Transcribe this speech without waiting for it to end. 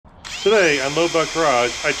Today on Load Buck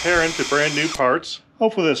Garage, I tear into brand new parts.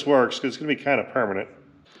 Hopefully this works because it's going to be kind of permanent.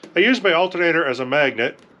 I use my alternator as a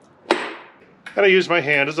magnet, and I use my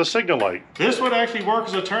hand as a signal light. This would actually work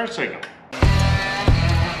as a turn signal.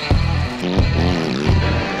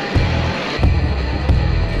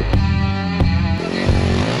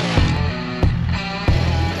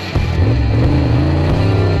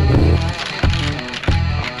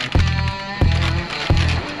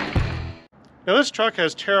 Now this truck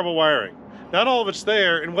has terrible wiring. Not all of it's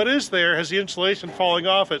there, and what is there has the insulation falling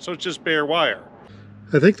off it, so it's just bare wire.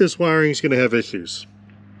 I think this wiring is going to have issues.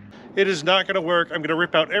 It is not going to work. I'm going to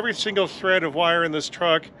rip out every single thread of wire in this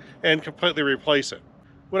truck and completely replace it.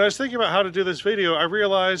 When I was thinking about how to do this video, I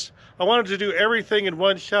realized I wanted to do everything in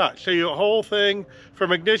one shot. Show you a whole thing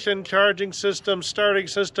from ignition, charging system, starting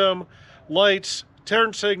system, lights,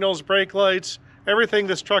 turn signals, brake lights, everything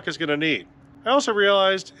this truck is going to need. I also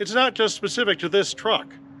realized it's not just specific to this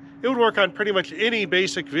truck. It would work on pretty much any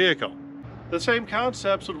basic vehicle. The same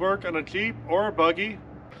concepts would work on a Jeep or a buggy,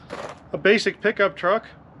 a basic pickup truck,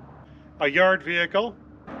 a yard vehicle,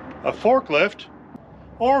 a forklift,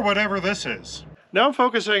 or whatever this is. Now I'm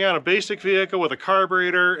focusing on a basic vehicle with a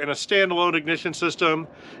carburetor and a standalone ignition system.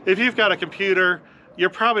 If you've got a computer,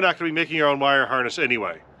 you're probably not going to be making your own wire harness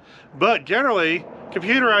anyway. But generally,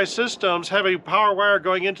 computerized systems have a power wire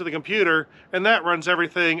going into the computer, and that runs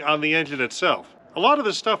everything on the engine itself. A lot of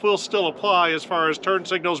this stuff will still apply as far as turn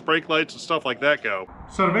signals, brake lights, and stuff like that go.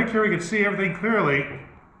 So to make sure we can see everything clearly,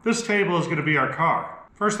 this table is going to be our car.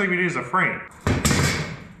 First thing we need is a frame.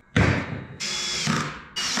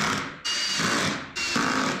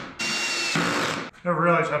 Never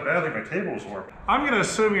realized how badly my table was warped. I'm going to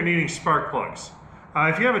assume you're needing spark plugs.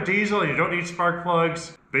 If you have a diesel and you don't need spark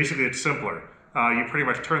plugs, basically it's simpler. You pretty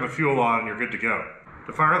much turn the fuel on and you're good to go.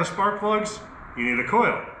 To fire the spark plugs, you need a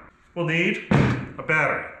coil. We'll need a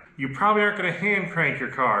battery. You probably aren't going to hand crank your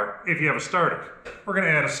car if you have a starter. We're going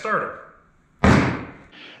to add a starter.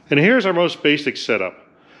 And here's our most basic setup.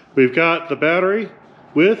 We've got the battery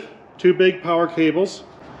with two big power cables.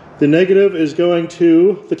 The negative is going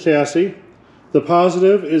to the chassis. The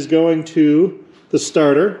positive is going to the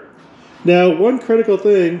starter. Now, one critical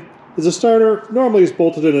thing is the starter normally is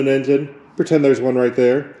bolted in an engine. Pretend there's one right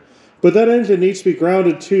there. But that engine needs to be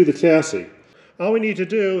grounded to the chassis. All we need to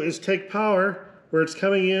do is take power where it's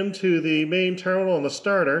coming into the main terminal on the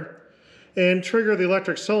starter and trigger the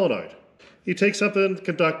electric solenoid. You take something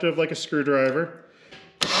conductive like a screwdriver,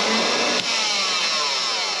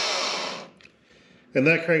 and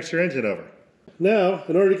that cranks your engine over. Now,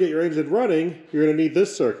 in order to get your engine running, you're going to need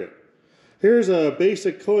this circuit. Here's a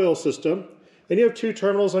basic coil system, and you have two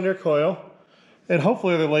terminals on your coil, and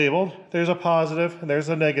hopefully they're labeled. There's a positive and there's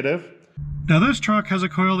a negative. Now this truck has a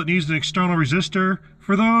coil that needs an external resistor.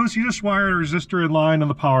 For those, you just wire a resistor in line on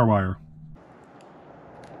the power wire.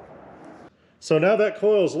 So now that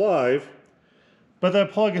coil is live, but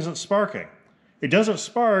that plug isn't sparking. It doesn't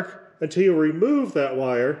spark until you remove that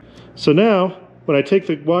wire. So now, when I take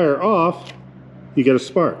the wire off, you get a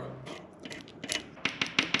spark.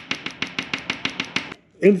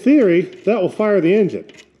 In theory, that will fire the engine,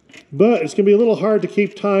 but it's going to be a little hard to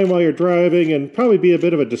keep time while you're driving and probably be a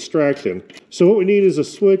bit of a distraction. So what we need is a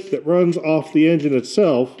switch that runs off the engine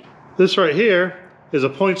itself. This right here is a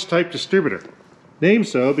points type distributor. Named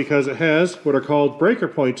so because it has what are called breaker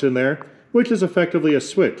points in there, which is effectively a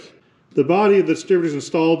switch. The body of the distributor is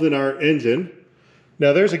installed in our engine.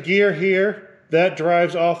 Now there's a gear here that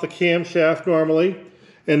drives off the camshaft normally,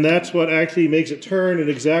 and that's what actually makes it turn in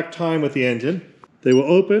exact time with the engine. They will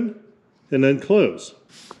open and then close.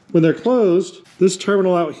 When they're closed, this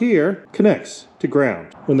terminal out here connects to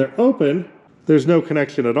ground. When they're open, there's no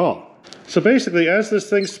connection at all. So basically, as this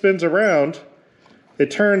thing spins around,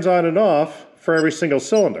 it turns on and off for every single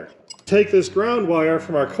cylinder. Take this ground wire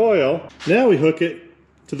from our coil, now we hook it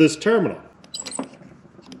to this terminal.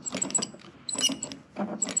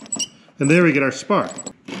 And there we get our spark.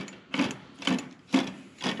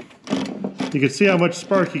 You can see how much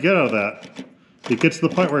spark you get out of that. It gets to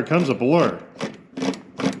the point where it becomes a blur.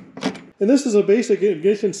 And this is a basic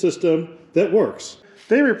ignition system that works.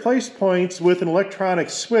 They replaced points with an electronic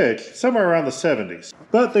switch somewhere around the 70s.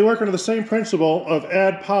 But they work under the same principle of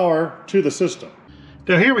add power to the system.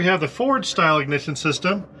 Now here we have the Ford style ignition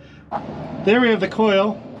system. There we have the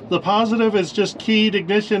coil. The positive is just keyed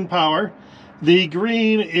ignition power. The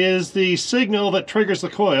green is the signal that triggers the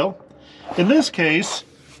coil. In this case,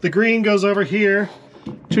 the green goes over here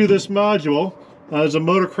to this module. It's a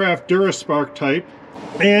Motorcraft Duraspark type,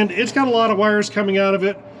 and it's got a lot of wires coming out of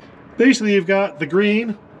it. Basically, you've got the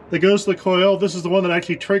green that goes to the coil. This is the one that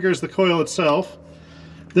actually triggers the coil itself.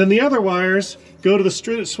 Then the other wires go to the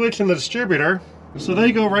switch in the distributor, so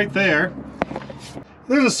they go right there.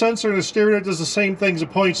 There's a sensor in the distributor that does the same things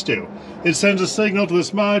it points to. It sends a signal to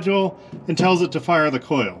this module and tells it to fire the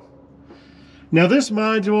coil. Now this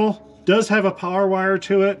module does have a power wire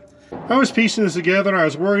to it. I was piecing this together and I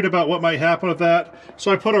was worried about what might happen with that,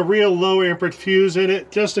 so I put a real low amperage fuse in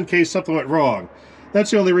it just in case something went wrong.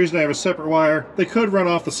 That's the only reason I have a separate wire. They could run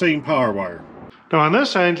off the same power wire. Now on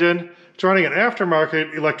this engine, it's running an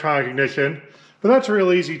aftermarket electronic ignition, but that's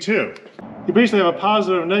real easy too. You basically have a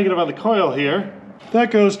positive and negative on the coil here. That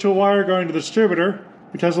goes to a wire going to the distributor,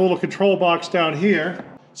 which has a little control box down here.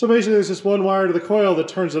 So basically there's just one wire to the coil that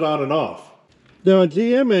turns it on and off. Now in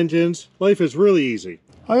GM engines, life is really easy.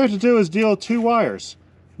 All you have to do is deal with two wires.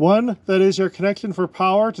 One that is your connection for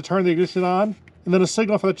power to turn the ignition on, and then a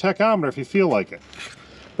signal for the tachometer if you feel like it.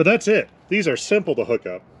 But that's it. These are simple to hook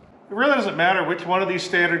up. It really doesn't matter which one of these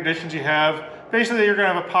standard ignitions you have. Basically you're going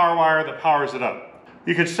to have a power wire that powers it up.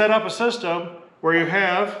 You could set up a system where you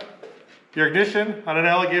have your ignition on an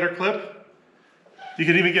alligator clip. You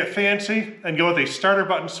could even get fancy and go with a starter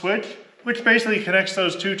button switch, which basically connects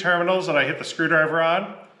those two terminals that I hit the screwdriver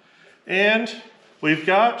on. And we've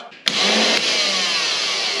got,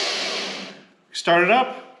 start it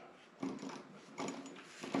up.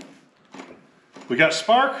 We got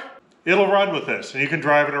spark. It'll run with this and you can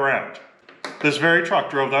drive it around. This very truck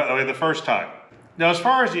drove that way the first time. Now as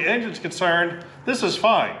far as the engine's concerned, this is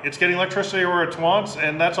fine. It's getting electricity where it wants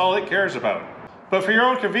and that's all it cares about. But for your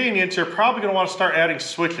own convenience, you're probably going to want to start adding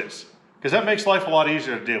switches because that makes life a lot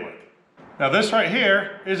easier to deal with. Now this right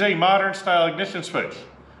here is a modern style ignition switch.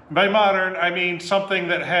 By modern, I mean something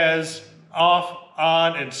that has off,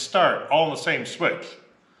 on, and start all in the same switch.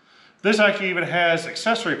 This actually even has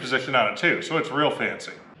accessory position on it too, so it's real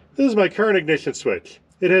fancy. This is my current ignition switch.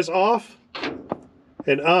 It has off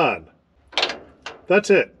and on. That's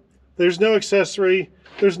it. There's no accessory,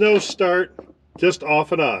 there's no start, just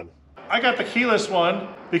off and on. I got the keyless one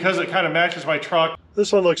because it kind of matches my truck.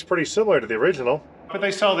 This one looks pretty similar to the original. But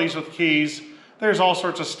they sell these with keys. There's all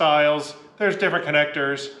sorts of styles. There's different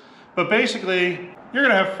connectors. But basically, you're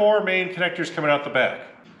gonna have four main connectors coming out the back.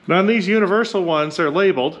 Now on these universal ones, they're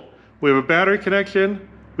labeled. We have a battery connection,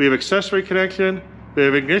 we have accessory connection, we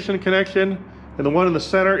have ignition connection, and the one in the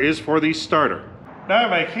center is for the starter. Now I have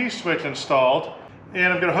my key switch installed,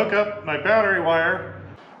 and I'm gonna hook up my battery wire.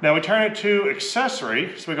 Now we turn it to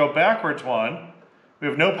accessory, so we go backwards one. We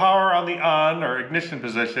have no power on the on or ignition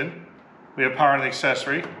position. We have power on the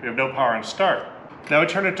accessory. We have no power on start. Now we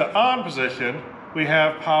turn it to on position. We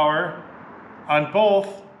have power on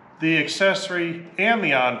both the accessory and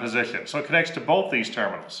the on position. So it connects to both these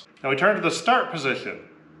terminals. Now we turn to the start position.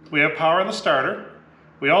 We have power on the starter.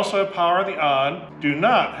 We also have power on the on. Do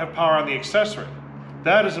not have power on the accessory.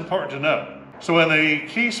 That is important to know. So when the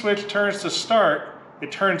key switch turns to start,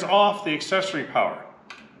 it turns off the accessory power.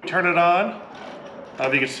 Turn it on.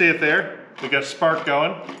 You can see it there. We got spark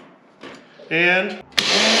going. And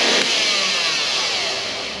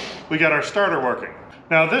we got our starter working.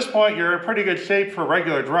 Now at this point, you're in pretty good shape for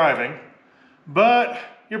regular driving, but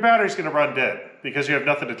your battery's gonna run dead because you have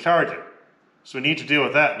nothing to charge it. So we need to deal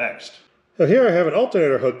with that next. Now here I have an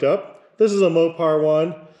alternator hooked up. This is a Mopar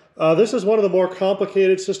one. This is one of the more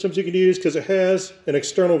complicated systems you can use because it has an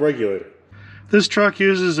external regulator. This truck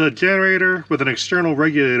uses a generator with an external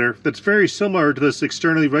regulator that's very similar to this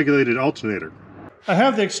externally regulated alternator. I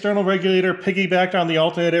have the external regulator piggybacked on the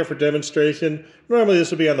alternator for demonstration. Normally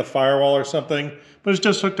this would be on the firewall or something, but it's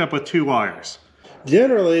just hooked up with two wires.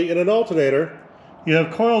 Generally, in an alternator, you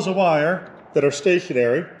have coils of wire that are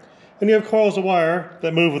stationary, and you have coils of wire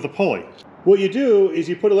that move with the pulley. What you do is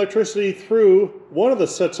you put electricity through one of the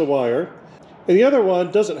sets of wire, and the other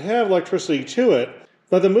one doesn't have electricity to it,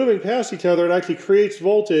 but them moving past each other, it actually creates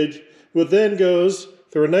voltage, which then goes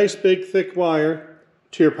through a nice big thick wire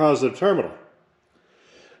to your positive terminal.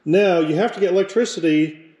 Now, you have to get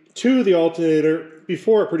electricity to the alternator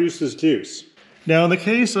before it produces juice. Now, in the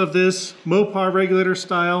case of this Mopar regulator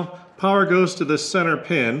style, power goes to the center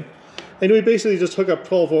pin, and we basically just hook up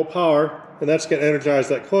 12-volt power, and that's going to energize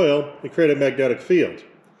that coil and create a magnetic field.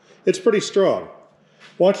 It's pretty strong.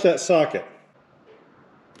 Watch that socket.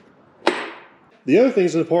 The other thing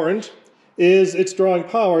that's important is it's drawing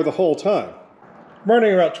power the whole time. I'm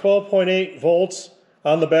running about 12.8 volts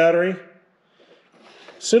on the battery.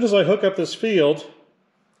 As soon as I hook up this field,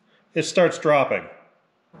 it starts dropping.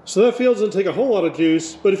 So that field doesn't take a whole lot of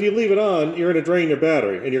juice, but if you leave it on, you're going to drain your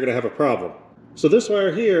battery and you're going to have a problem. So this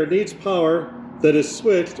wire here needs power that is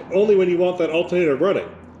switched only when you want that alternator running,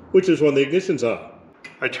 which is when the ignition's on.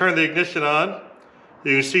 I turn the ignition on.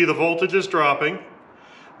 You can see the voltage is dropping.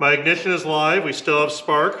 My ignition is live, we still have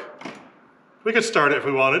spark. We could start it if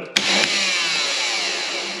we wanted.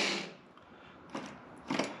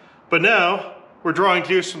 But now, we're drawing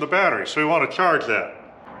juice from the battery, so we want to charge that.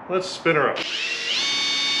 Let's spin her up.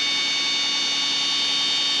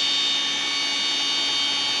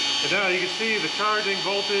 And now you can see the charging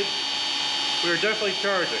voltage. We are definitely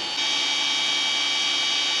charging.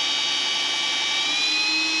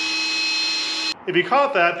 If you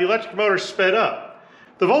caught that, the electric motor sped up.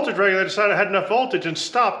 The voltage regulator decided it had enough voltage and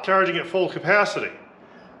stopped charging at full capacity.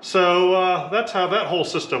 So that's how that whole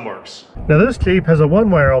system works. Now this Jeep has a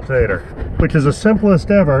one-wire alternator, which is the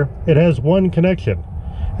simplest ever. It has one connection,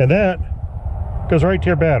 and that goes right to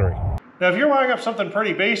your battery. Now if you're wiring up something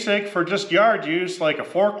pretty basic for just yard use, like a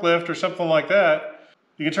forklift or something like that,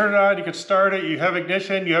 you can turn it on, you can start it, you have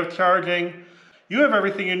ignition, you have charging, you have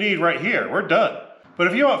everything you need right here. We're done. But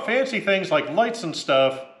if you want fancy things like lights and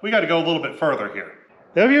stuff, we got to go a little bit further here.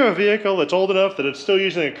 Now if you have a vehicle that's old enough that it's still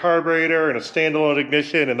using a carburetor and a standalone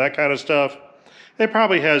ignition and that kind of stuff, it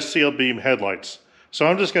probably has sealed beam headlights. So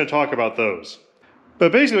I'm just going to talk about those.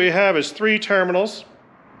 But basically what you have is 3 terminals,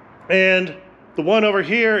 and the one over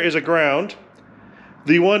here is a ground.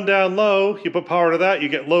 The one down low, you put power to that, you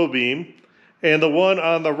get low beam. And the one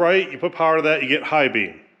on the right, you put power to that, you get high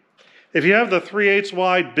beam. If you have the 3/8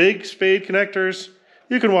 wide big spade connectors,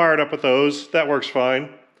 you can wire it up with those. That works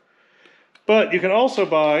fine. But you can also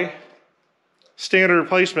buy standard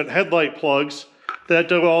replacement headlight plugs that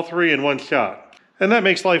do all 3 in one shot. And that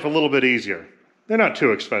makes life a little bit easier. They're not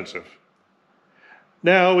too expensive.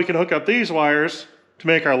 Now we can hook up these wires to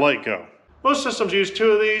make our light go. Most systems use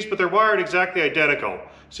 2 of these, but they're wired exactly identical.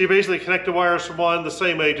 So you basically connect the wires from one the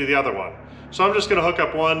same way to the other one. So I'm just going to hook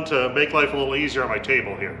up one to make life a little easier on my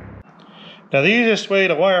table here. Now the easiest way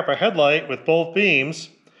to wire up a headlight with both beams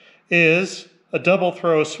is a double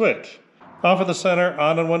throw switch. Off of the center,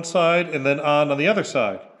 on one side, and then on the other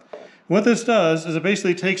side. What this does is it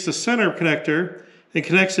basically takes the center connector and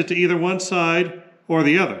connects it to either one side or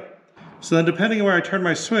the other. So then depending on where I turn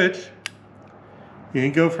my switch, you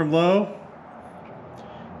can go from low,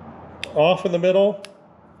 off in the middle,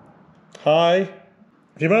 high.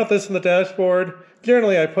 If you mount this in the dashboard,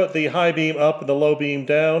 generally I put the high beam up and the low beam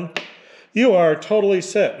down. You are totally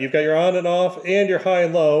set. You've got your on and off and your high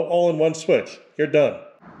and low all in one switch. You're done.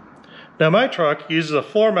 Now my truck uses a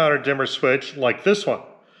floor-mounted dimmer switch like this one.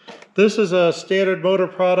 This is a Standard Motor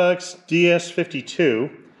Products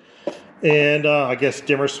DS52, and I guess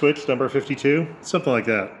dimmer switch number 52, something like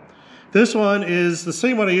that. This one is the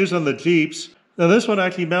same one I use on the Jeeps. Now this one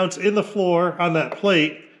actually mounts in the floor on that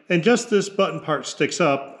plate, and just this button part sticks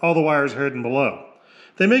up. All the wires are hidden below.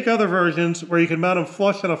 They make other versions where you can mount them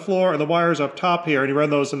flush on the floor and the wires up top here, and you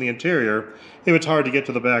run those in the interior if it's hard to get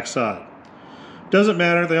to the back side. Doesn't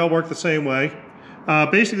matter, they all work the same way.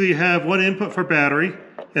 Basically you have one input for battery,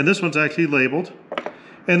 and this one's actually labeled.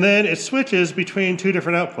 And then it switches between 2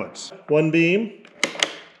 different outputs. One beam,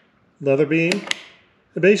 another beam.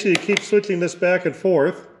 It basically keeps switching this back and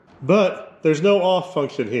forth, but there's no off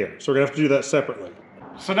function here, so we're gonna have to do that separately.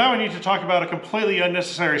 So now we need to talk about a completely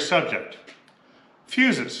unnecessary subject.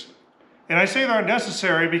 Fuses. And I say they're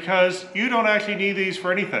unnecessary because you don't actually need these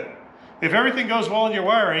for anything. If everything goes well in your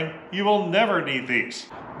wiring, you will never need these.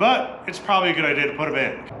 But it's probably a good idea to put them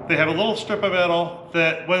in. They have a little strip of metal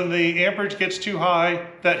that when the amperage gets too high,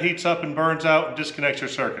 that heats up and burns out and disconnects your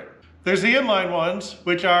circuit. There's the inline ones,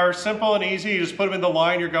 which are simple and easy. You just put them in the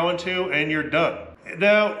line you're going to and you're done.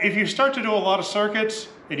 Now, if you start to do a lot of circuits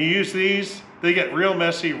and you use these, they get real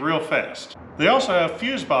messy real fast. They also have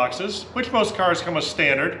fuse boxes, which most cars come as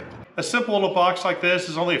standard. A simple little box like this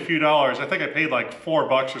is only a few dollars. I think I paid like $4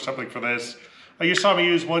 or something for this. You saw me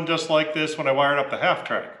use one just like this when I wired up the half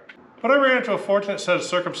track. But I ran into a fortunate set of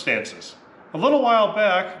circumstances. A little while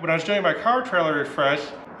back, when I was doing my car trailer refresh,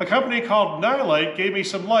 a company called Nilight gave me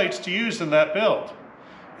some lights to use in that build.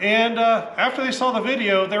 And after they saw the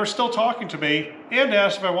video, they were still talking to me and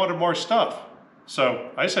asked if I wanted more stuff. So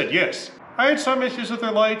I said yes. I had some issues with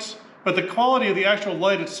their lights, but the quality of the actual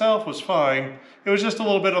light itself was fine. It was just a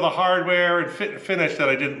little bit of the hardware and fit and finish that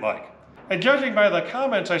I didn't like. And judging by the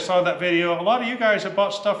comments I saw in that video, a lot of you guys have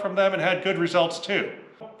bought stuff from them and had good results too.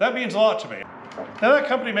 That means a lot to me. Now that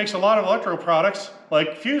company makes a lot of electro products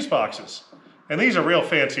like fuse boxes. And these are real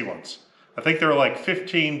fancy ones. I think they're like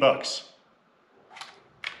 15 bucks.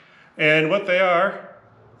 And what they are,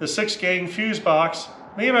 the 6-gang fuse box,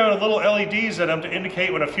 may have a little LEDs in them to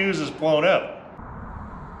indicate when a fuse is blown out.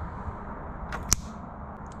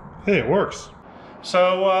 Hey, it works.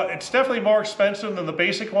 So it's definitely more expensive than the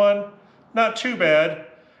basic one. Not too bad.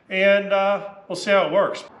 And we'll see how it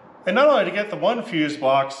works. And not only to get the one fuse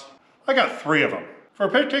box, I got 3 of them. for a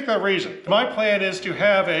particular reason. My plan is to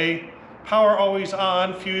have a power always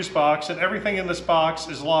on fuse box, and everything in this box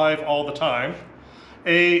is live all the time.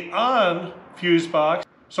 A on fuse box,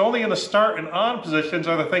 so only in the start and on positions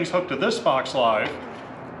are the things hooked to this box live.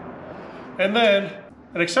 And then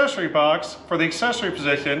an accessory box for the accessory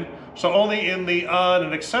position, so only in the on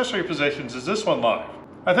and accessory positions is this one live.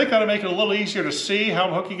 I think that'll make it a little easier to see how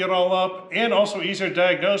I'm hooking it all up, and also easier to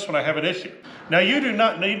diagnose when I have an issue. Now, you do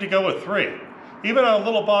not need to go with 3. Even on a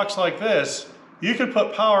little box like this, you can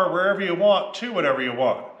put power wherever you want to whatever you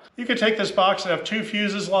want. You could take this box and have 2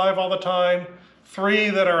 fuses live all the time, 3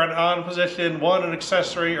 that are in on position, 1 an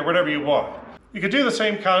accessory, or whatever you want. You could do the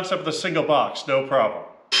same concept with a single box, no problem.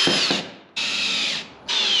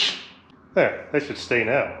 There, they should stay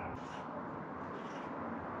now.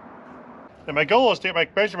 And my goal is to get my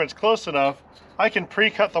measurements close enough, I can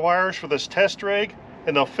pre-cut the wires for this test rig,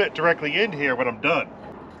 and they'll fit directly in here when I'm done.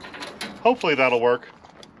 Hopefully that'll work.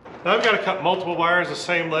 Now I've got to cut multiple wires the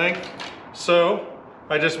same length, so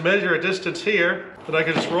I just measure a distance here, and I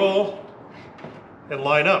can just roll and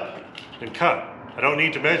line up and cut. I don't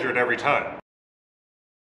need to measure it every time.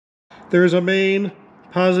 There's a main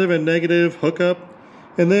positive and negative hookup,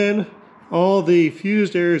 and then all the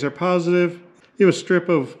fused areas are positive. You have a strip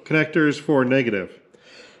of connectors for negative.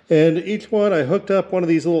 And each one I hooked up one of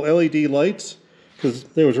these little LED lights because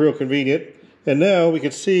it was real convenient. And now we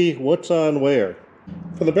can see what's on where.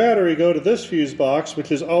 For the battery, go to this fuse box,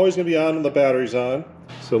 which is always going to be on when the battery's on.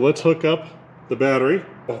 So let's hook up the battery.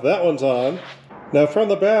 That one's on. Now from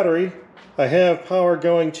the battery, I have power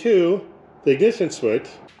going to the ignition switch.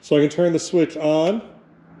 So I can turn the switch on.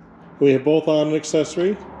 We have both on and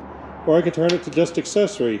accessory. Or I can turn it to just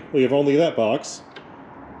accessory. We have only that box.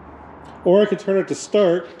 Or I can turn it to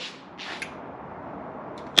start.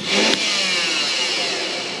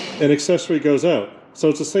 And accessory goes out. So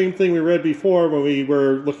it's the same thing we read before when we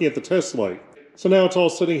were looking at the test light. So now it's all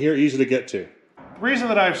sitting here easy to get to. The reason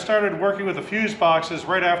that I've started working with the fuse boxes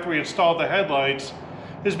right after we installed the headlights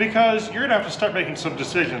is because you're going to have to start making some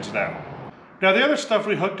decisions now. Now the other stuff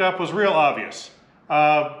we hooked up was real obvious.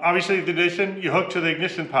 Obviously the ignition, you hook to the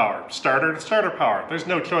ignition power. Starter to starter power. There's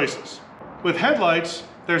no choices. With headlights,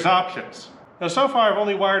 there's options. Now so far I've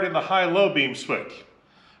only wired in the high-low beam switch.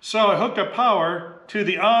 So I hooked up power to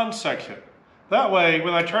the on section. That way,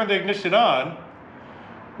 when I turn the ignition on,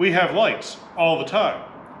 we have lights all the time.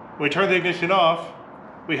 When we turn the ignition off,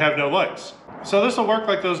 we have no lights. So this will work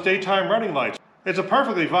like those daytime running lights. It's a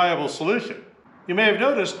perfectly viable solution. You may have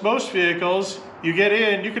noticed most vehicles, you get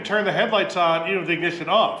in, you can turn the headlights on even with the ignition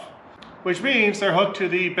off, which means they're hooked to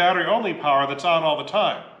the battery-only power that's on all the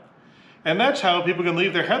time. And that's how people can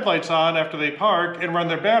leave their headlights on after they park and run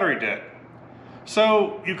their battery dead.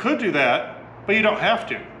 So you could do that, but you don't have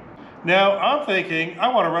to. Now I'm thinking I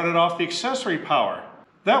want to run it off the accessory power.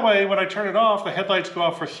 That way when I turn it off, the headlights go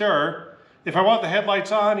off for sure. If I want the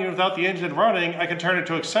headlights on even without the engine running, I can turn it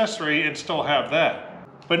to accessory and still have that.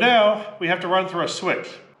 But now we have to run through a switch.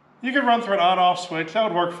 You can run through an on-off switch, that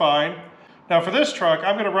would work fine. Now for this truck,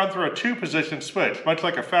 I'm going to run through a 2-position switch, much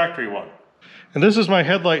like a factory one. And this is my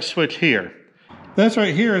headlight switch here. This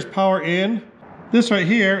right here is power in. This right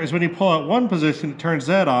here is when you pull out one position, it turns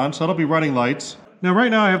that on, so it'll be running lights. Now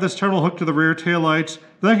right now I have this terminal hooked to the rear tail lights.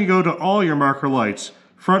 That can go to all your marker lights.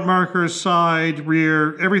 Front markers, side,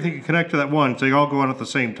 rear, everything can connect to that one, so they all go on at the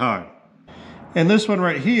same time. And this one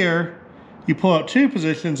right here, you pull out 2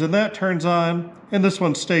 positions and that turns on, and this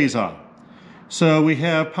one stays on. So we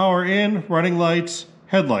have power in, running lights,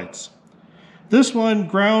 headlights. This one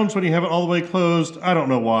grounds when you have it all the way closed. I don't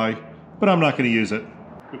know why, but I'm not going to use it.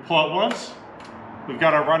 We pull out once, we've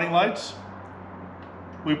got our running lights.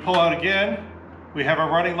 We pull out again, we have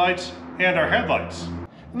our running lights and our headlights.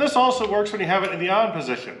 And this also works when you have it in the on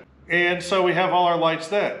position. And so we have all our lights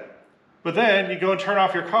then. But then you go and turn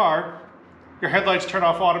off your car, your headlights turn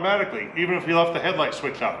off automatically, even if you left the headlight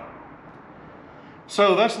switch on.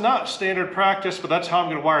 So that's not standard practice, but that's how I'm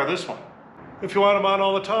going to wire this one. If you want them on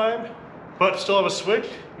all the time, but still have a switch,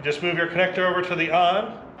 you just move your connector over to the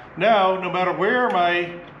on. Now, no matter where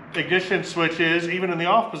my ignition switch is, even in the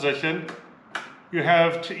off position, you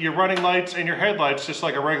have your running lights and your headlights just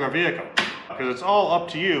like a regular vehicle, because it's all up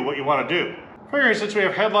to you what you want to do. Figuring since we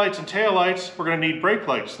have headlights and taillights, we're going to need brake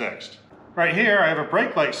lights next. Right here, I have a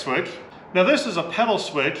brake light switch. Now this is a pedal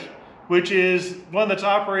switch, which is one that's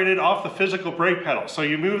operated off the physical brake pedal. So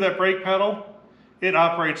you move that brake pedal, it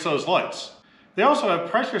operates those lights. They also have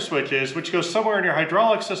pressure switches, which go somewhere in your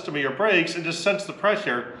hydraulic system of your brakes and just sense the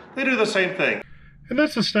pressure. They do the same thing. And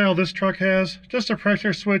that's the style this truck has, just a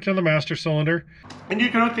pressure switch on the master cylinder. And you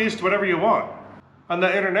can hook these to whatever you want. On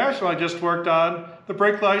the International I just worked on, the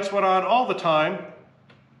brake lights went on all the time,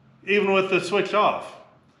 even with the switch off.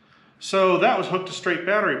 So that was hooked to straight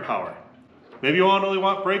battery power. Maybe you only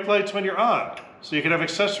want brake lights when you're on. So you can have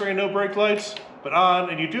accessory and no brake lights, but on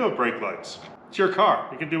and you do have brake lights. It's your car,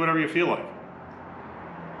 you can do whatever you feel like.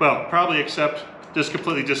 Well, probably except just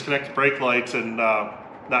completely disconnect the brake lights and not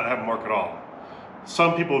have them work at all.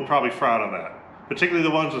 Some people would probably frown on that. Particularly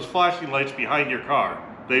the ones with flashing lights behind your car.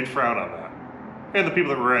 They'd frown on that. And the people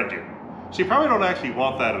that were around you. So you probably don't actually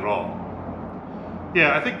want that at all.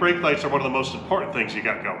 Yeah, I think brake lights are one of the most important things you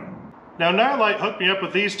got going. Now Nilight hooked me up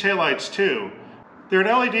with these taillights too. They're an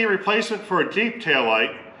LED replacement for a Jeep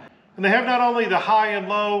taillight. And they have not only the high and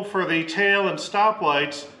low for the tail and stop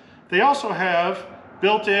lights, they also have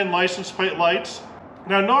built-in license plate lights.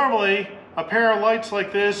 Now normally, a pair of lights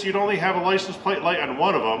like this, you'd only have a license plate light on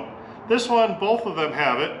one of them. This one, both of them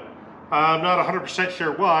have it. I'm not 100%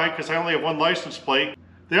 sure why, because I only have one license plate.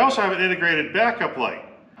 They also have an integrated backup light.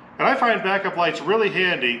 And I find backup lights really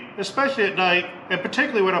handy, especially at night, and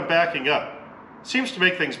particularly when I'm backing up. It seems to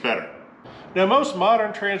make things better. Now most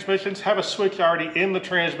modern transmissions have a switch already in the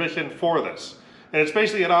transmission for this. And it's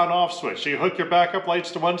basically an on-off switch. So you hook your backup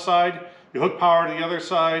lights to one side, you hook power to the other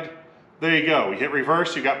side, there you go. You hit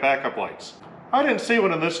reverse, you got backup lights. I didn't see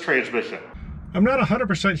one in this transmission. I'm not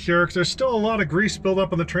 100% sure because there's still a lot of grease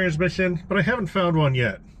buildup on the transmission, but I haven't found one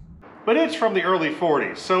yet. But it's from the early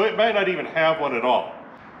 40s, so it might not even have one at all.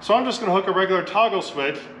 So I'm just going to hook a regular toggle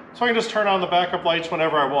switch so I can just turn on the backup lights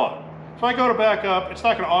whenever I want. So I go to back up, it's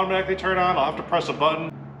not going to automatically turn on, I'll have to press a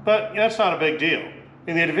button, but that's not a big deal.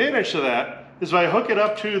 And the advantage to that is if I hook it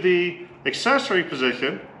up to the accessory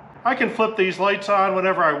position, I can flip these lights on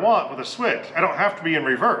whenever I want with a switch. I don't have to be in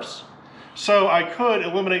reverse. So I could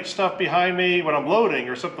eliminate stuff behind me when I'm loading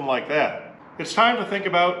or something like that. It's time to think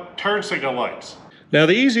about turn signal lights. Now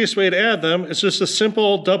the easiest way to add them is just a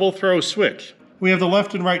simple double throw switch. We have the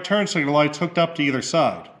left and right turn signal lights hooked up to either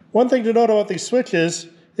side. One thing to note about these switches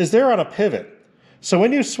is they're on a pivot. So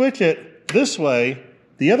when you switch it this way,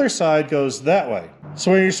 the other side goes that way.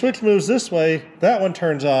 So when your switch moves this way, that one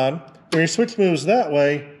turns on. When your switch moves that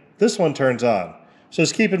way, this one turns on. So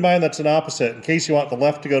just keep in mind that's an opposite in case you want the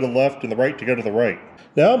left to go to the left and the right to go to the right.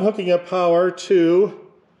 Now I'm hooking up power to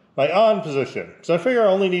my on position. So I figure I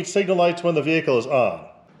only need signal lights when the vehicle is on.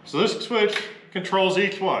 So this switch controls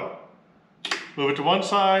each one. Move it to one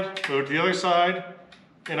side, move it to the other side,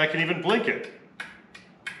 and I can even blink it.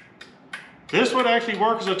 This would actually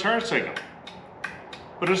work as a turn signal.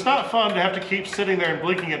 But it's not fun to have to keep sitting there and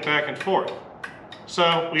blinking it back and forth.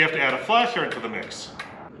 So we have to add a flasher into the mix.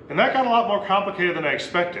 And that got a lot more complicated than I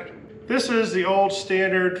expected. This is the old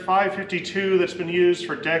standard 552 that's been used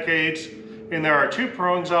for decades, and there are two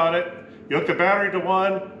prongs on it. You hook the battery to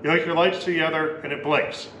one, you hook your lights to the other, and it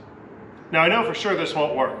blinks. Now I know for sure this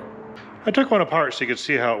won't work. I took one apart so you could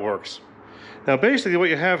see how it works. Now basically what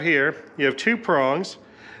you have here, you have two prongs,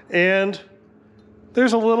 and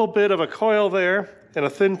there's a little bit of a coil there, and a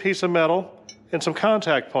thin piece of metal, and some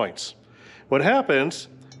contact points. What happens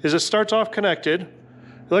is it starts off connected,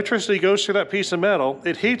 electricity goes through that piece of metal,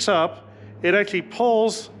 it heats up, it actually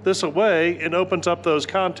pulls this away and opens up those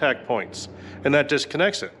contact points, and that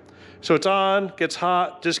disconnects it. So it's on, gets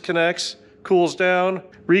hot, disconnects, cools down,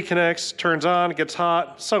 reconnects, turns on, gets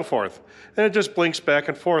hot, so forth. And it just blinks back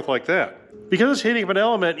and forth like that. Because it's heating up an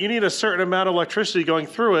element, you need a certain amount of electricity going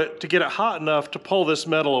through it to get it hot enough to pull this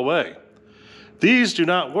metal away. These do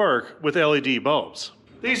not work with LED bulbs.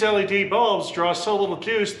 These LED bulbs draw so little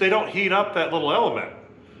juice, they don't heat up that little element.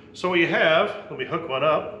 So what you have, let me hook one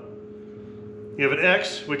up, you have an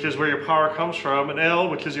X, which is where your power comes from, an L,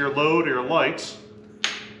 which is your load or your lights.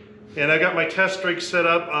 And I got my test rig set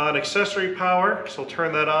up on accessory power, so I'll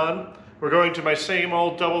turn that on. We're going to my same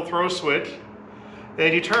old double throw switch,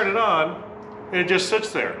 and you turn it on, and it just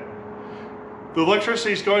sits there. The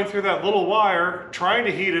electricity is going through that little wire, trying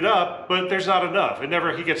to heat it up, but there's not enough. It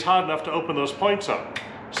never gets hot enough to open those points up.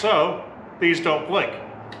 So these don't blink.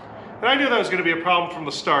 And I knew that was going to be a problem from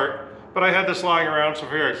the start, but I had this lying around, so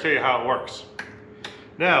here I'll show you how it works.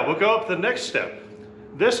 Now, we'll go up to the next step.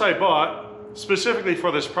 This I bought specifically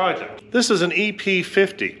for this project. This is an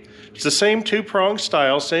EP50. It's the same two-prong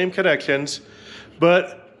style, same connections,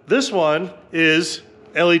 but this one is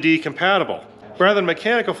LED compatible. Rather than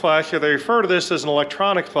mechanical flasher, they refer to this as an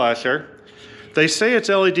electronic flasher. They say it's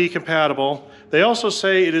LED compatible. They also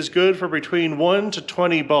say it is good for between 1 to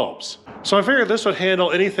 20 bulbs. So I figured this would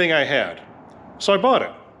handle anything I had. So I bought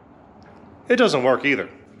it. It doesn't work either.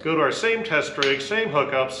 Go to our same test rig, same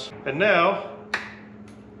hookups, and now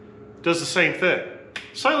it does the same thing.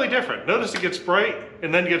 Slightly different. Notice it gets bright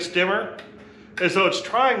and then gets dimmer, as though it's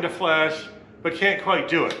trying to flash, but can't quite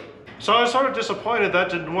do it. So I was sort of disappointed that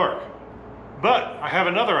didn't work. But I have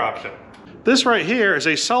another option. This right here is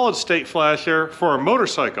a solid state flasher for a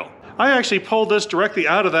motorcycle. I actually pulled this directly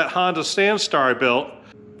out of that Honda Standstar I built.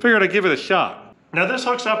 Figured I'd give it a shot. Now this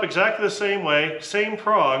hooks up exactly the same way, same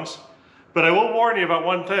prongs, but I will warn you about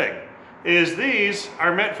one thing, is these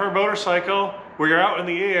are meant for a motorcycle where you're out in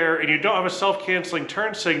the air and you don't have a self-canceling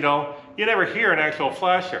turn signal, you never hear an actual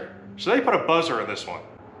flasher. So they put a buzzer in this one.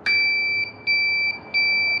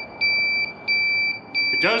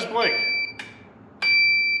 It does blink.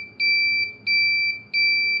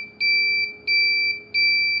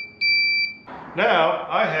 Now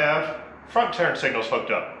I have front turn signals hooked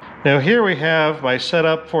up. Now here we have my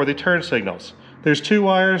setup for the turn signals. There's 2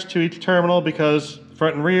 wires to each terminal because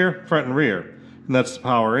front and rear, and that's the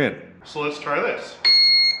power in. So let's try this.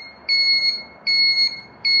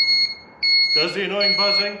 Does the annoying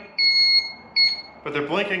buzzing, but they're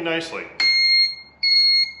blinking nicely.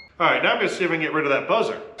 All right, now I'm gonna see if I can get rid of that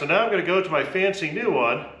buzzer. So now I'm gonna go to my fancy new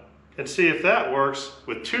one and see if that works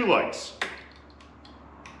with 2 lights.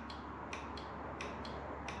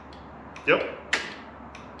 Yep.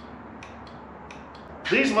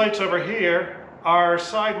 These lights over here are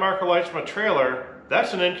side marker lights from a trailer.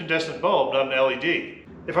 That's an incandescent bulb, not an LED.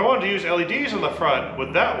 If I wanted to use LEDs on the front,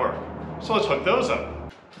 would that work? So let's hook those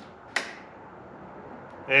up.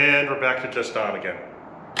 And we're back to just on again.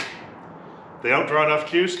 They don't draw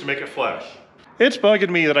enough juice to make it flash. It's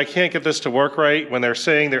bugging me that I can't get this to work right when they're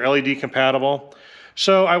saying they're LED compatible.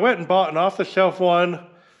 So I went and bought an off-the-shelf one.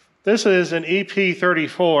 This is an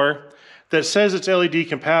EP34 that says it's LED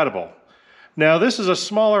compatible. Now this is a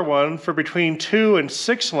smaller one for between 2 and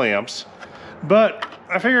 6 lamps, but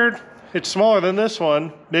I figured it's smaller than this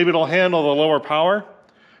one. Maybe it'll handle the lower power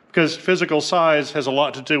because physical size has a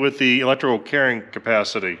lot to do with the electrical carrying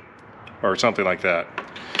capacity or something like that.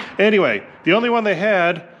 Anyway, the only one they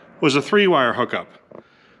had was a 3-wire hookup.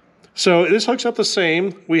 So this hooks up the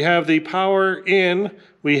same. We have the power in,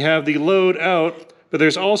 we have the load out, but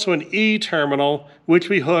there's also an E terminal which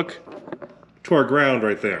we hook to our ground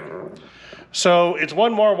right there. So it's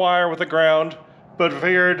 1 more wire with the ground, but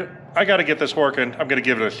figured I gotta get this working. I'm gonna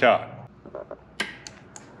give it a shot.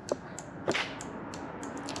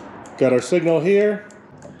 Got our signal here,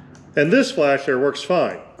 and this flasher works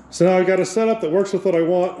fine. So now I've got a setup that works with what I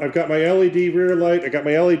want. I've got my LED rear light, I got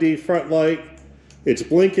my LED front light, it's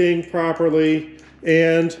blinking properly,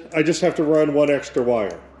 and I just have to run 1 extra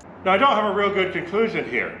wire. Now I don't have a real good conclusion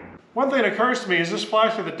here. One thing that occurs to me is this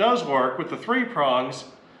flasher that does work with the 3 prongs,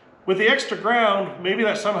 with the extra ground, maybe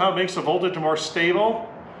that somehow makes the voltage more stable.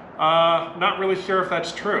 Not really sure if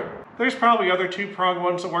that's true. There's probably other 2-prong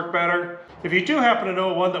ones that work better. If you do happen to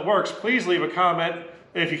know one that works, please leave a comment.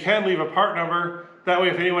 If you can, leave a part number. That way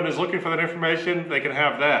if anyone is looking for that information, they can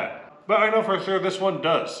have that. But I know for sure this one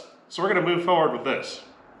does. So we're gonna move forward with this.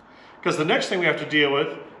 Because the next thing we have to deal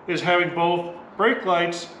with is having both brake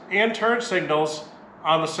lights and turn signals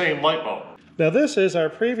on the same light bulb. Now this is our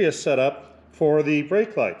previous setup for the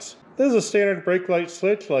brake lights. This is a standard brake light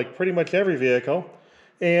switch like pretty much every vehicle,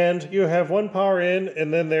 and you have 1 power in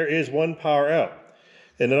and then there is 1 power out.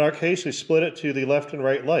 And in our case we split it to the left and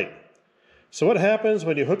right light. So what happens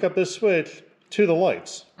when you hook up this switch to the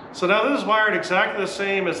lights? So now this is wired exactly the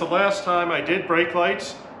same as the last time I did brake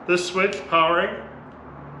lights. This switch powering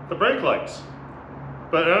the brake lights.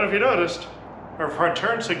 But I don't know if you noticed, our front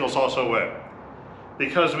turn signals also went.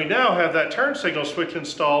 Because we now have that turn signal switch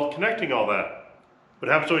installed connecting all that. What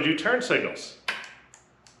happens when we do turn signals?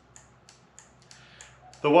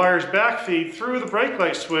 The wires backfeed through the brake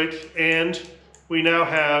light switch and we now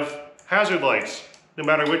have hazard lights no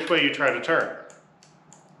matter which way you try to turn.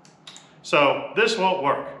 So this won't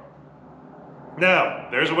work. Now,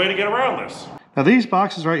 there's a way to get around this. Now these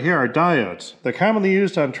boxes right here are diodes. They're commonly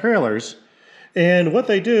used on trailers, and what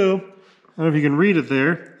they do, I don't know if you can read it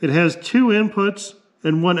there, it has 2 inputs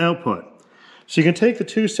and 1 output. So you can take the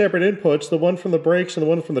 2 separate inputs, the one from the brakes and the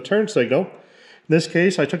one from the turn signal. In this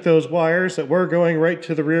case, I took those wires that were going right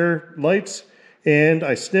to the rear lights and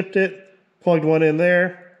I snipped it, plugged one in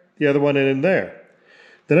there, the other one in there.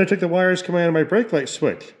 Then I took the wires coming out of my brake light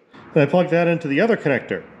switch and I plugged that into the other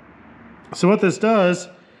connector. So what this does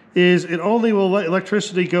is it only will let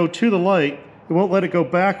electricity go to the light, it won't let it go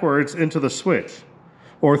backwards into the switch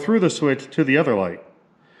or through the switch to the other light.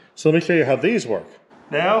 So let me show you how these work.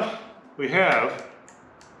 Now we have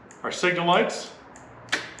our signal lights.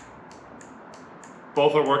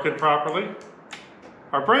 Both are working properly.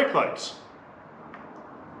 Our brake lights.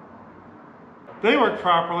 They work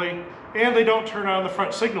properly and they don't turn on the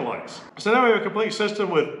front signal lights. So now we have a complete system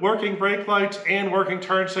with working brake lights and working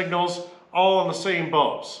turn signals all on the same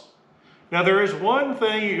bulbs. Now there is one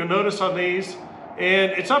thing you can notice on these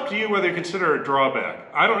And it's up to you whether you consider it a drawback.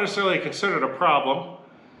 I don't necessarily consider it a problem.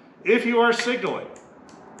 If you are signaling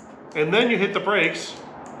and then you hit the brakes,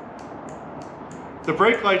 the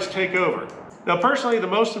brake lights take over. Now personally, the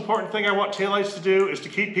most important thing I want taillights to do is to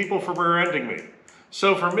keep people from rear-ending me.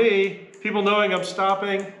 So for me, people knowing I'm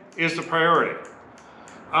stopping is the priority.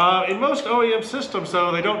 In most OEM systems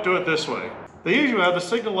though, they don't do it this way. They usually have the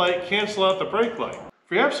signal light cancel out the brake light.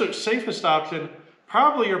 For your absolute safest option,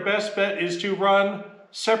 probably your best bet is to run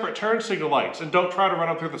separate turn signal lights and don't try to run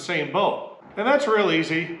them through the same bulb. And that's real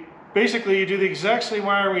easy. Basically, you do the exact same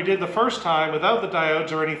wiring we did the first time without the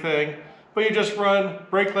diodes or anything, but you just run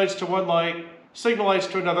brake lights to one light, signal lights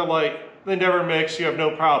to another light, they never mix, you have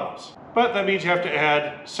no problems. But that means you have to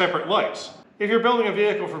add separate lights. If you're building a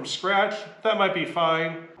vehicle from scratch, that might be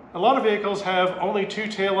fine. A lot of vehicles have only 2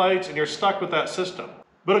 taillights and you're stuck with that system.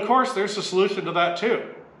 But of course, there's a solution to that too.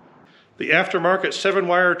 The aftermarket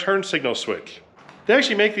 7-wire turn signal switch. They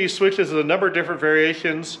actually make these switches in a number of different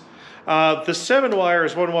variations. The 7-wire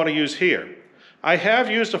is one I want to use here. I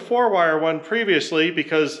have used a 4-wire one previously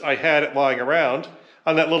because I had it lying around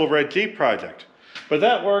on that little red Jeep project. But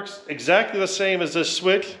that works exactly the same as this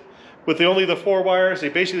switch, with only the 4 wires. They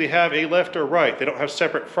basically have a left or right. They don't have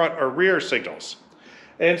separate front or rear signals.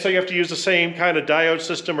 And so you have to use the same kind of diode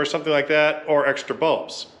system or something like that, or extra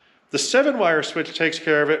bulbs. The 7-wire switch takes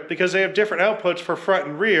care of it because they have different outputs for front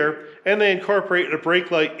and rear, and they incorporate a brake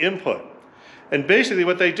light input. And basically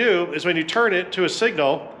what they do is when you turn it to a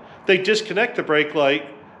signal, they disconnect the brake light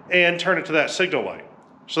and turn it to that signal light.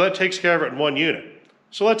 So that takes care of it in one unit.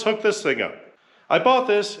 So let's hook this thing up. I bought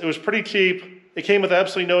this, it was pretty cheap. It came with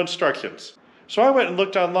absolutely no instructions. So I went and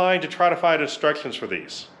looked online to try to find instructions for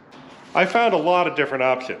these. I found a lot of different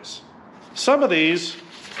options. Some of these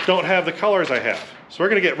don't have the colors I have, so we're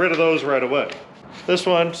going to get rid of those right away. This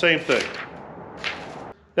one, same thing.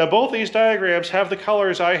 Now both these diagrams have the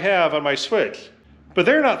colors I have on my switch, but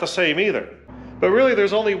they're not the same either. But really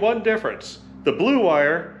there's only one difference. The blue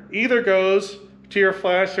wire either goes to your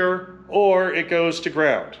flasher or it goes to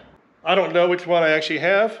ground. I don't know which one I actually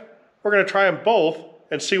have. We're going to try them both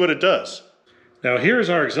and see what it does. Now here's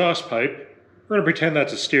our exhaust pipe. We're going to pretend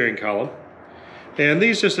that's a steering column. And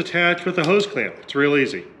these just attach with a hose clamp. It's real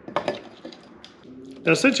easy.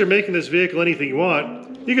 Now since you're making this vehicle anything you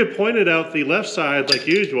want, you could point it out the left side like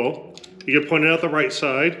usual. You could point it out the right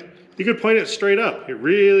side. You could point it straight up. It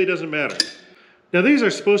really doesn't matter. Now these are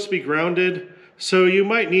supposed to be grounded, so you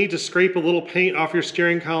might need to scrape a little paint off your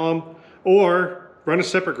steering column or run a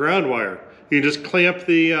separate ground wire. You can just clamp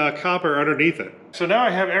the copper underneath it. So now I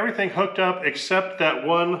have everything hooked up except that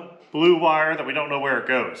one blue wire that we don't know where it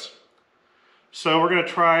goes. So we're going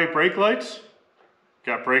to try brake lights.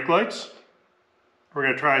 Got brake lights. We're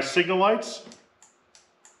going to try signal lights.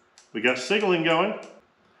 We got signaling going.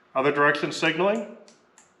 Other direction signaling.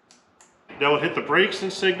 Now we'll hit the brakes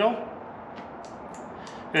and signal.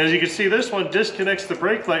 And as you can see, this one disconnects the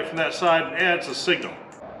brake light from that side and adds a signal.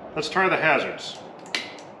 Let's try the hazards.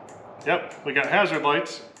 Yep, we got hazard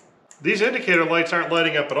lights. These indicator lights aren't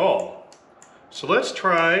lighting up at all. So let's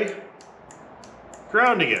try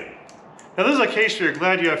grounding it. Now this is a case where you're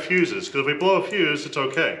glad you have fuses, because if we blow a fuse, it's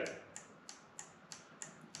okay.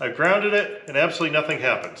 I've grounded it and absolutely nothing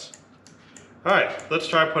happens. All right, let's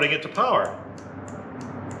try putting it to power.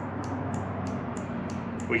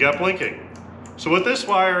 We got blinking. So what this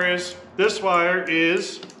wire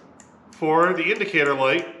is for the indicator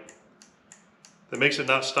light that makes it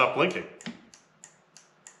not stop blinking.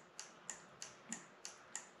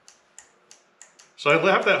 So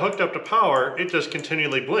I have that hooked up to power, it just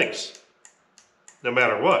continually blinks, no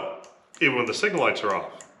matter what, even when the signal lights are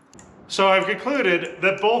off. So I've concluded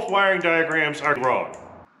that both wiring diagrams are wrong.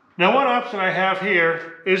 Now one option I have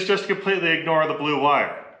here is just to completely ignore the blue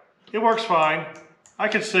wire. It works fine. I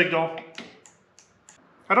can signal.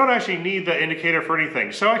 I don't actually need the indicator for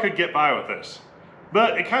anything, so I could get by with this.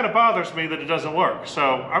 But it kind of bothers me that it doesn't work, so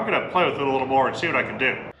I'm going to play with it a little more and see what I can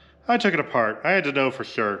do. I took it apart. I had to know for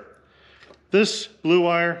sure. This blue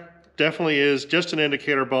wire definitely is just an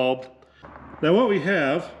indicator bulb. Now what we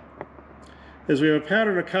have is we have a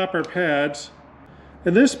pattern of copper pads,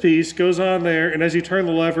 and this piece goes on there, and as you turn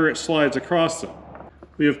the lever, it slides across them.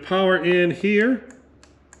 We have power in here.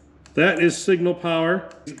 That is signal power.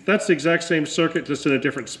 That's the exact same circuit, just in a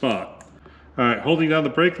different spot. All right, holding down the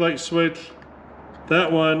brake light switch.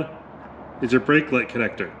 That one is your brake light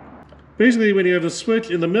connector. Basically, when you have the switch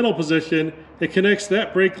in the middle position, it connects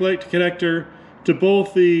that brake light connector to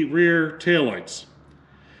both the rear taillights.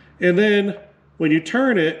 And then when you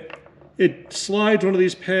turn it, it slides one of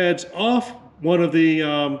these pads off one of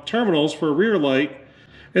the terminals for a rear light,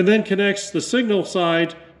 and then connects the signal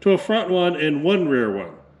side to a front one and one rear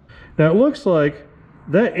one. Now it looks like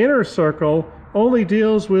that inner circle only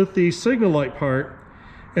deals with the signal light part,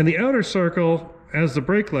 and the outer circle has the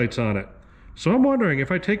brake lights on it. So I'm wondering,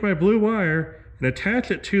 if I take my blue wire and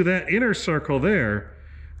attach it to that inner circle there,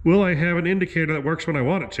 will I have an indicator that works when I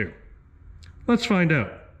want it to? Let's find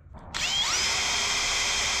out.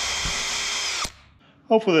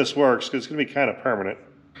 Hopefully this works, because it's going to be kind of permanent.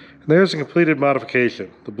 And there's a completed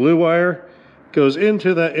modification. The blue wire goes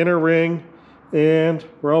into that inner ring, and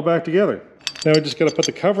we're all back together. Now we just got to put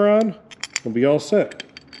the cover on, and be all set.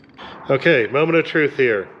 Okay, moment of truth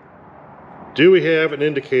here. Do we have an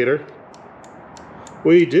indicator?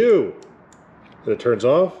 We do. And it turns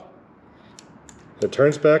off, and it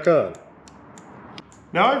turns back on.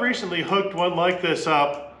 Now I recently hooked one like this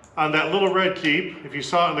up on that little red Jeep, if you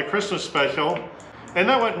saw it in the Christmas special, and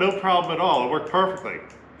that went no problem at all. It worked perfectly.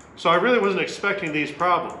 So I really wasn't expecting these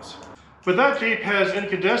problems. But that Jeep has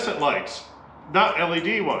incandescent lights, not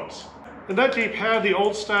LED ones. And that Jeep had the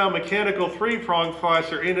old style mechanical 3-prong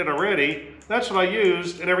flasher in it already. That's what I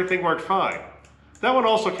used, and everything worked fine. That one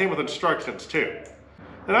also came with instructions too.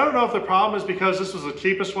 And I don't know if the problem is because this was the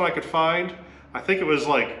cheapest one I could find. I think it was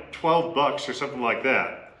like 12 bucks or something like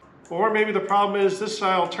that. Or maybe the problem is this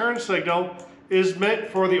style turn signal is meant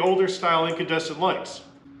for the older style incandescent lights.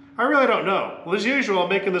 I really don't know. Well, as usual, I'm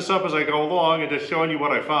making this up as I go along and just showing you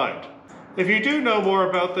what I find. If you do know more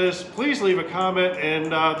about this, please leave a comment,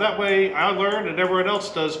 and that way I learn and everyone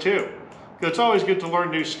else does too. It's always good to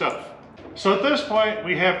learn new stuff. So at this point,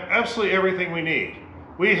 we have absolutely everything we need.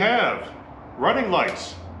 We have running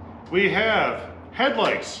lights. We have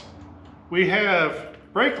headlights. We have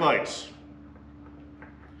brake lights.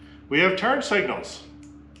 We have turn signals.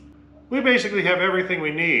 We basically have everything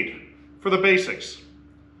we need for the basics.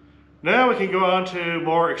 Now we can go on to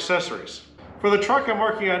more accessories. For the truck I'm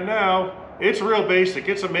working on now, it's real basic.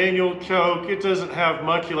 It's a manual choke. It doesn't have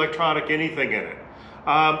much electronic anything in it.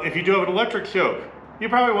 If you do have an electric choke, you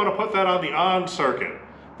probably want to put that on the on circuit.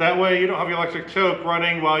 That way you don't have your electric choke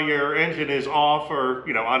running while your engine is off or,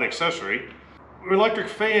 on accessory. Electric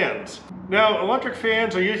fans. Now, electric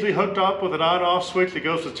fans are usually hooked up with an on-off switch that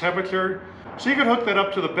goes with temperature. So you can hook that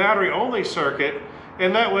up to the battery-only circuit,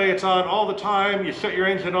 and that way it's on all the time. You shut your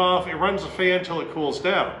engine off, it runs the fan until it cools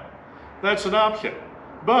down. That's an option.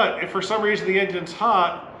 But if for some reason the engine's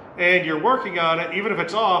hot and you're working on it, even if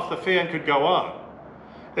it's off, the fan could go on.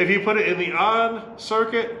 If you put it in the on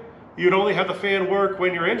circuit, you'd only have the fan work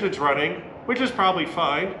when your engine's running, which is probably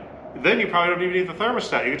fine. Then you probably don't even need the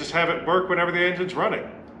thermostat. You can just have it work whenever the engine's running.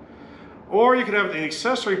 Or you could have it in the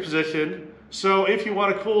accessory position. So if you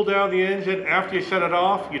want to cool down the engine after you shut it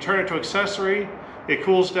off, you turn it to accessory. It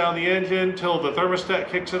cools down the engine till the thermostat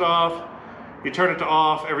kicks it off. You turn it to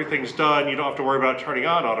off, everything's done. You don't have to worry about turning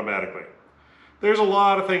on automatically. There's a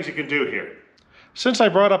lot of things you can do here. Since I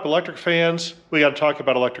brought up electric fans, we got to talk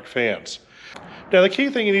about electric fans. Now the key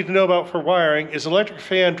thing you need to know about for wiring is an electric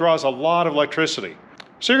fan draws a lot of electricity.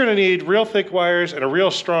 So you're going to need real thick wires and a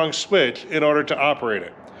real strong switch in order to operate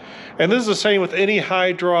it. And this is the same with any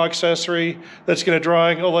high draw accessory that's going to draw,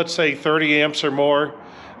 let's say 30 amps or more.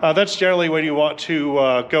 That's generally when you want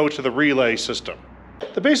to go to the relay system.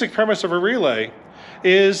 The basic premise of a relay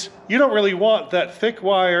is you don't really want that thick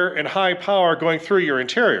wire and high power going through your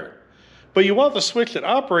interior, but you want the switch that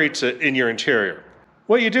operates it in your interior.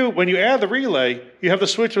 What you do when you add the relay, you have the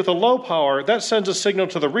switch with a low power that sends a signal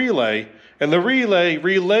to the relay, and the relay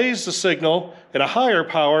relays the signal in a higher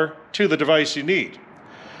power to the device you need.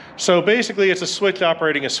 So basically it's a switch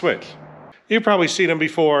operating a switch. You've probably seen them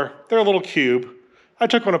before. They're a little cube. I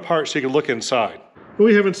took one apart so you can look inside. What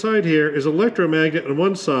we have inside here is an electromagnet on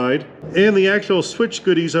one side and the actual switch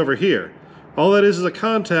goodies over here. All that is a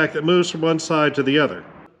contact that moves from one side to the other.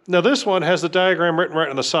 Now this one has the diagram written right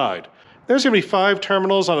on the side. There's going to be 5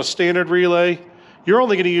 terminals on a standard relay. You're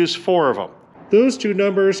only going to use 4 of them. Those 2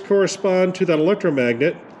 numbers correspond to that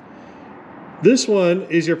electromagnet. This one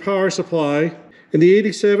is your power supply, and the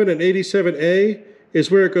 87 and 87A is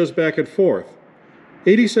where it goes back and forth.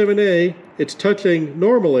 87A, it's touching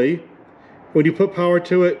normally. When you put power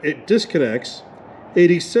to it, it disconnects.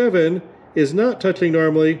 87 is not touching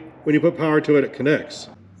normally. When you put power to it, it connects.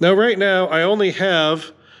 Now right now, I only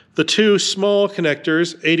have the 2 small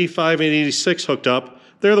connectors, 85 and 86, hooked up.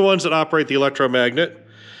 They're the ones that operate the electromagnet.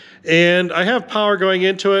 And I have power going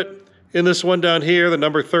into it in this one down here, the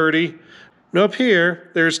number 30. Now up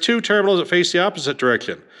here, there's 2 terminals that face the opposite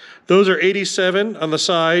direction. Those are 87 on the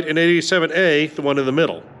side and 87A, the one in the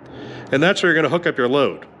middle. And that's where you're going to hook up your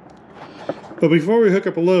load. But before we hook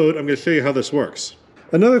up a load, I'm going to show you how this works.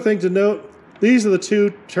 Another thing to note, these are the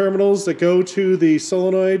 2 terminals that go to the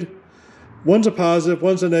solenoid. One's a positive,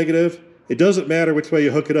 one's a negative. It doesn't matter which way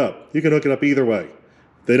you hook it up. You can hook it up either way.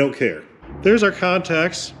 They don't care. There's our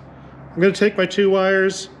contacts. I'm going to take my 2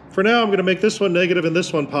 wires. For now, I'm going to make this one negative and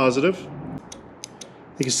this one positive.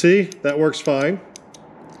 You can see that works fine.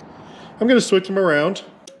 I'm going to switch them around.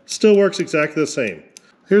 Still works exactly the same.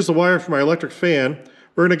 Here's the wire for my electric fan.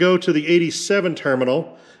 We're going to go to the 87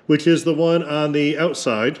 terminal, which is the one on the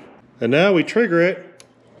outside. And now we trigger it.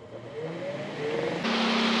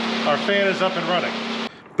 Our fan is up and running.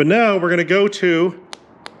 But now we're going to go to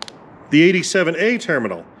the 87A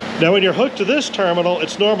terminal. Now when you're hooked to this terminal,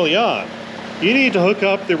 it's normally on. You need to hook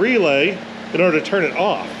up the relay in order to turn it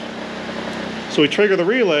off. So we trigger the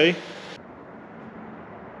relay,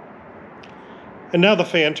 and now the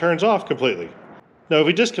fan turns off completely. Now if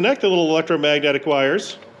we disconnect the little electromagnetic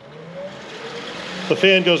wires, the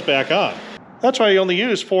fan goes back on. That's why you only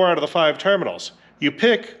use 4 out of the 5 terminals. You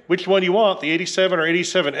pick which one you want, the 87 or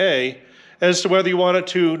 87A, as to whether you want it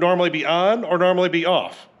to normally be on or normally be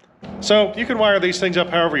off. So you can wire these things up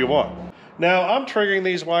however you want. Now I'm triggering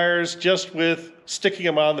these wires just with sticking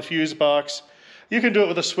them on the fuse box. You can do it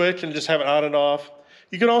with a switch and just have it on and off.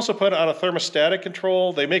 You can also put it on a thermostatic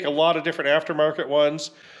control. They make a lot of different aftermarket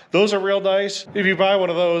ones. Those are real nice. If you buy one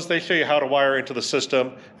of those, they show you how to wire into the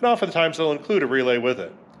system, and oftentimes they'll include a relay with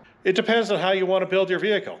it. It depends on how you want to build your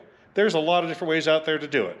vehicle. There's a lot of different ways out there to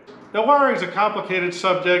do it. Now wiring is a complicated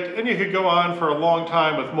subject, and you could go on for a long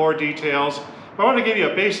time with more details. But I want to give you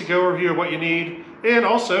a basic overview of what you need, and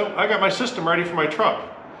also I got my system ready for my truck.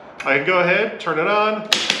 I can go ahead, turn it on,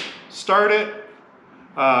 start it,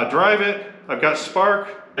 drive it. I've got spark,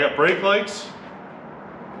 I got brake lights,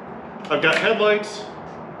 I've got headlights,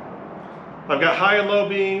 I've got high and low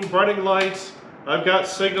beam, running lights, I've got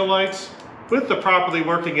signal lights with the properly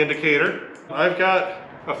working indicator. I've got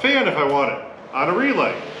a fan if I want it, on a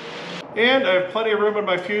relay. And I have plenty of room in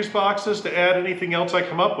my fuse boxes to add anything else I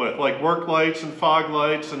come up with, like work lights and fog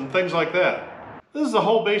lights and things like that. This is the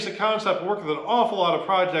whole basic concept of working with an awful lot of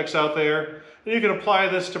projects out there, and you can apply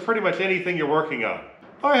this to pretty much anything you're working on.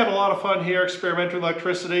 I had a lot of fun here experimenting with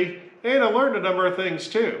electricity, and I learned a number of things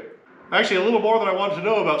too. Actually, a little more than I wanted to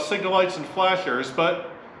know about signal lights and flashers,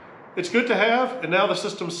 but it's good to have, and now the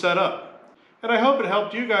system's set up. And I hope it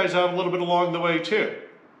helped you guys out a little bit along the way too.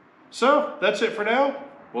 So, that's it for now.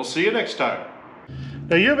 We'll see you next time.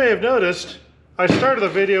 Now you may have noticed I started the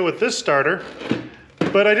video with this starter,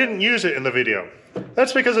 but I didn't use it in the video.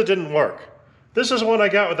 That's because it didn't work. This is one I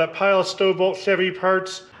got with that pile of Stove-Bolt Chevy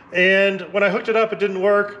parts, and when I hooked it up, it didn't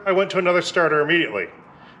work. I went to another starter immediately.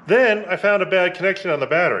 Then I found a bad connection on the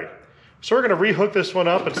battery. So we're going to rehook this one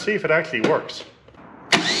up and see if it actually works.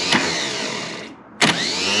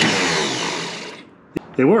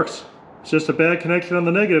 It works. It's just a bad connection on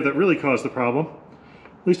the negative that really caused the problem.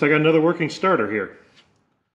 At least I got another working starter here.